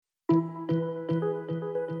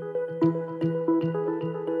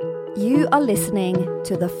You are listening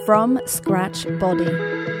to the From Scratch Body.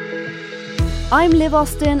 I'm Liv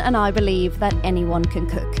Austin, and I believe that anyone can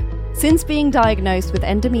cook. Since being diagnosed with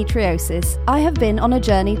endometriosis, I have been on a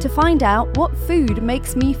journey to find out what food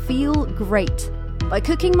makes me feel great. By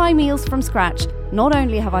cooking my meals from scratch, not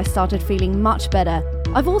only have I started feeling much better,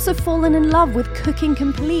 I've also fallen in love with cooking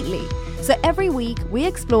completely. So every week, we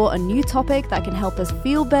explore a new topic that can help us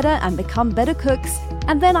feel better and become better cooks,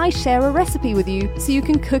 and then I share a recipe with you so you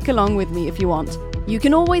can cook along with me if you want. You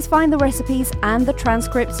can always find the recipes and the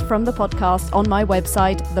transcripts from the podcast on my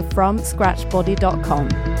website, thefromscratchbody.com.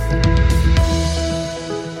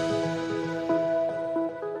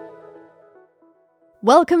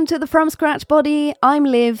 Welcome to the From Scratch Body. I'm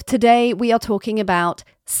Liv. Today we are talking about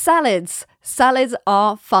salads. Salads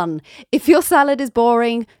are fun. If your salad is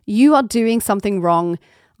boring, you are doing something wrong.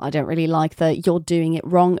 I don't really like the "you're doing it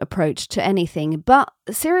wrong" approach to anything, but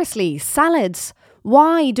seriously, salads.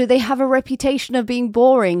 Why do they have a reputation of being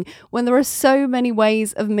boring when there are so many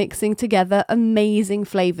ways of mixing together amazing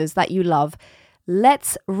flavors that you love?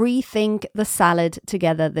 Let's rethink the salad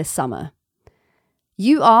together this summer.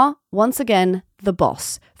 You are, once again, the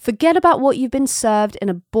boss. Forget about what you've been served in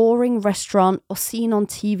a boring restaurant or seen on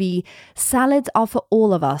TV. Salads are for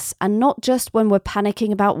all of us, and not just when we're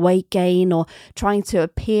panicking about weight gain or trying to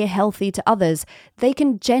appear healthy to others. They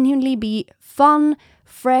can genuinely be fun,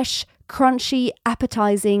 fresh, crunchy,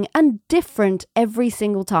 appetizing, and different every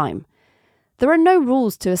single time. There are no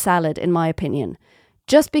rules to a salad, in my opinion.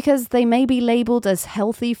 Just because they may be labelled as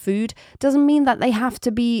healthy food doesn't mean that they have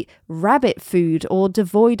to be rabbit food or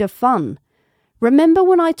devoid of fun. Remember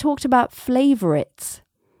when I talked about flavorites?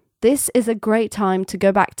 This is a great time to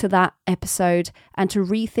go back to that episode and to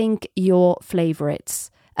rethink your flavorites,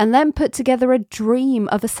 and then put together a dream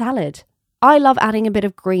of a salad. I love adding a bit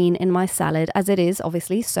of green in my salad, as it is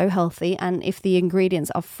obviously so healthy, and if the ingredients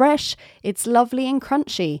are fresh, it's lovely and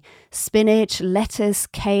crunchy. Spinach, lettuce,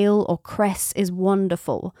 kale or cress is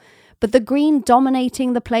wonderful. But the green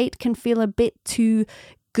dominating the plate can feel a bit too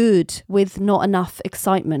good with not enough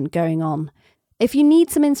excitement going on. If you need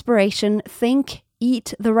some inspiration, think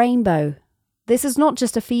 "eat the rainbow." This is not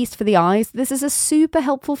just a feast for the eyes, this is a super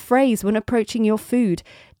helpful phrase when approaching your food.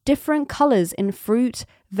 Different colours in fruit,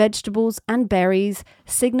 vegetables and berries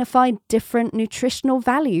signify different nutritional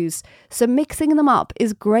values, so mixing them up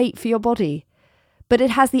is great for your body. But it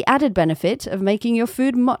has the added benefit of making your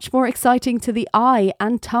food much more exciting to the eye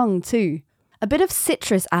and tongue too. A bit of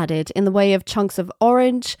citrus added in the way of chunks of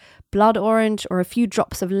orange, blood orange or a few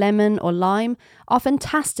drops of lemon or lime are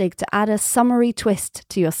fantastic to add a summery twist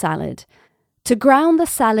to your salad. To ground the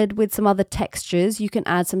salad with some other textures, you can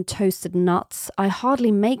add some toasted nuts. I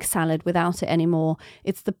hardly make salad without it anymore.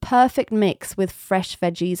 It's the perfect mix with fresh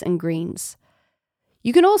veggies and greens.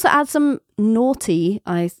 You can also add some naughty,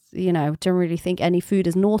 I don't really think any food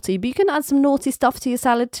is naughty, but you can add some naughty stuff to your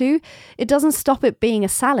salad too. It doesn't stop it being a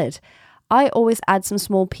salad. I always add some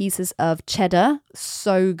small pieces of cheddar,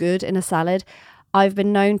 so good in a salad. I've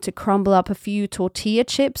been known to crumble up a few tortilla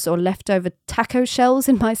chips or leftover taco shells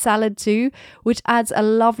in my salad too, which adds a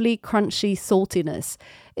lovely crunchy saltiness.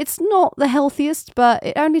 It's not the healthiest, but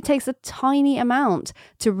it only takes a tiny amount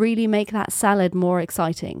to really make that salad more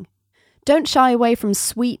exciting. Don't shy away from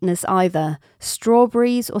sweetness either.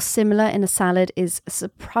 Strawberries or similar in a salad is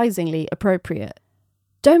surprisingly appropriate.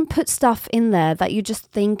 Don't put stuff in there that you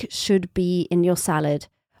just think should be in your salad.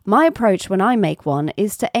 My approach when I make one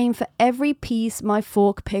is to aim for every piece my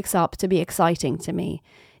fork picks up to be exciting to me.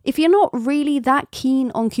 If you're not really that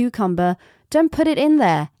keen on cucumber, don't put it in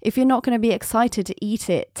there if you're not going to be excited to eat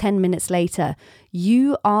it 10 minutes later.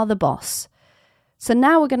 You are the boss. So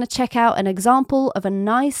now we're going to check out an example of a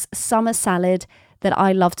nice summer salad that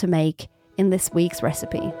I love to make in this week's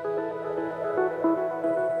recipe.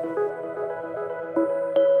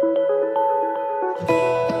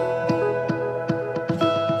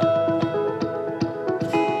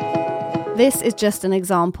 This is just an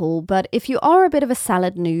example, but if you are a bit of a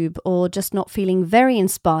salad noob or just not feeling very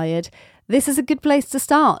inspired, this is a good place to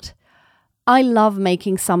start. I love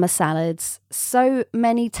making summer salads. So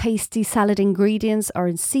many tasty salad ingredients are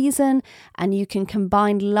in season, and you can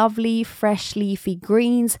combine lovely, fresh, leafy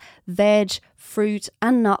greens, veg, fruit,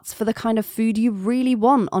 and nuts for the kind of food you really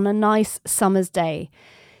want on a nice summer's day.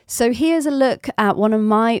 So here's a look at one of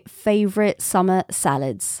my favourite summer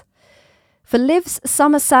salads. For Liv's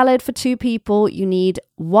summer salad for 2 people, you need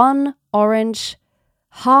 1 orange,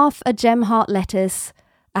 half a gem heart lettuce,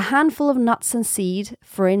 a handful of nuts and seed,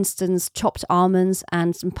 for instance, chopped almonds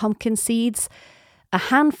and some pumpkin seeds, a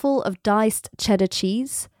handful of diced cheddar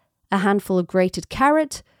cheese, a handful of grated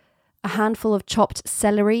carrot, a handful of chopped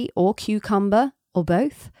celery or cucumber, or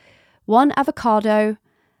both, 1 avocado,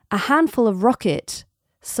 a handful of rocket,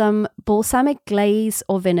 some balsamic glaze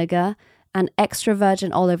or vinegar, and extra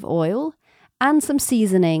virgin olive oil, and some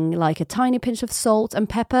seasoning like a tiny pinch of salt and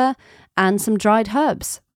pepper and some dried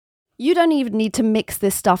herbs. You don't even need to mix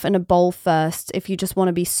this stuff in a bowl first if you just want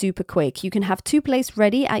to be super quick. You can have 2 plates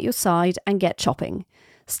ready at your side and get chopping.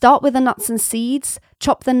 Start with the nuts and seeds,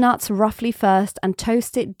 chop the nuts roughly first and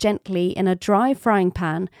toast it gently in a dry frying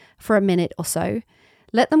pan for a minute or so.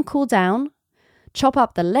 Let them cool down. Chop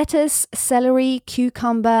up the lettuce, celery,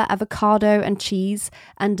 cucumber, avocado and cheese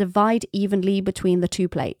and divide evenly between the 2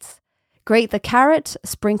 plates. Grate the carrot,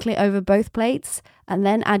 sprinkle it over both plates and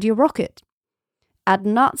then add your rocket. Add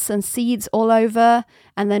nuts and seeds all over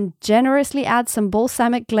and then generously add some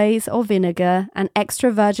balsamic glaze or vinegar and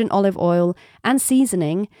extra virgin olive oil and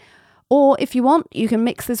seasoning. Or if you want, you can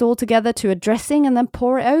mix this all together to a dressing and then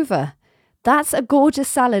pour it over. That's a gorgeous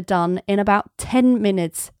salad done in about 10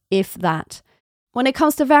 minutes, if that. When it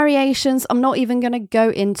comes to variations, I'm not even going to go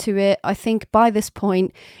into it. I think by this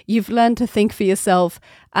point, you've learned to think for yourself,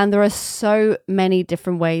 and there are so many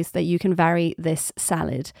different ways that you can vary this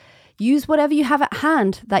salad. Use whatever you have at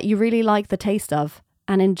hand that you really like the taste of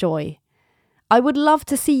and enjoy. I would love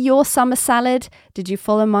to see your summer salad. Did you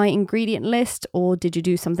follow my ingredient list or did you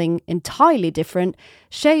do something entirely different?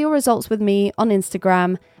 Share your results with me on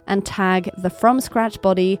Instagram and tag the From Scratch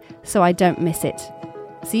Body so I don't miss it.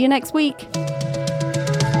 See you next week.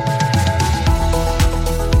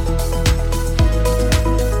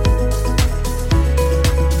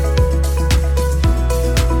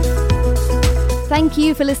 Thank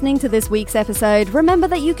you for listening to this week's episode. Remember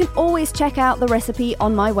that you can always check out the recipe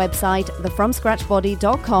on my website,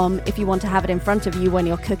 thefromscratchbody.com, if you want to have it in front of you when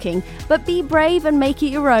you're cooking, but be brave and make it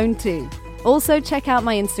your own too. Also check out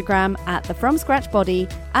my Instagram at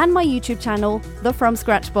thefromscratchbody and my YouTube channel, The From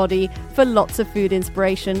Scratch Body, for lots of food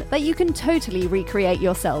inspiration that you can totally recreate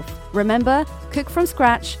yourself. Remember, cook from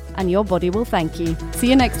scratch and your body will thank you. See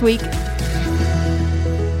you next week.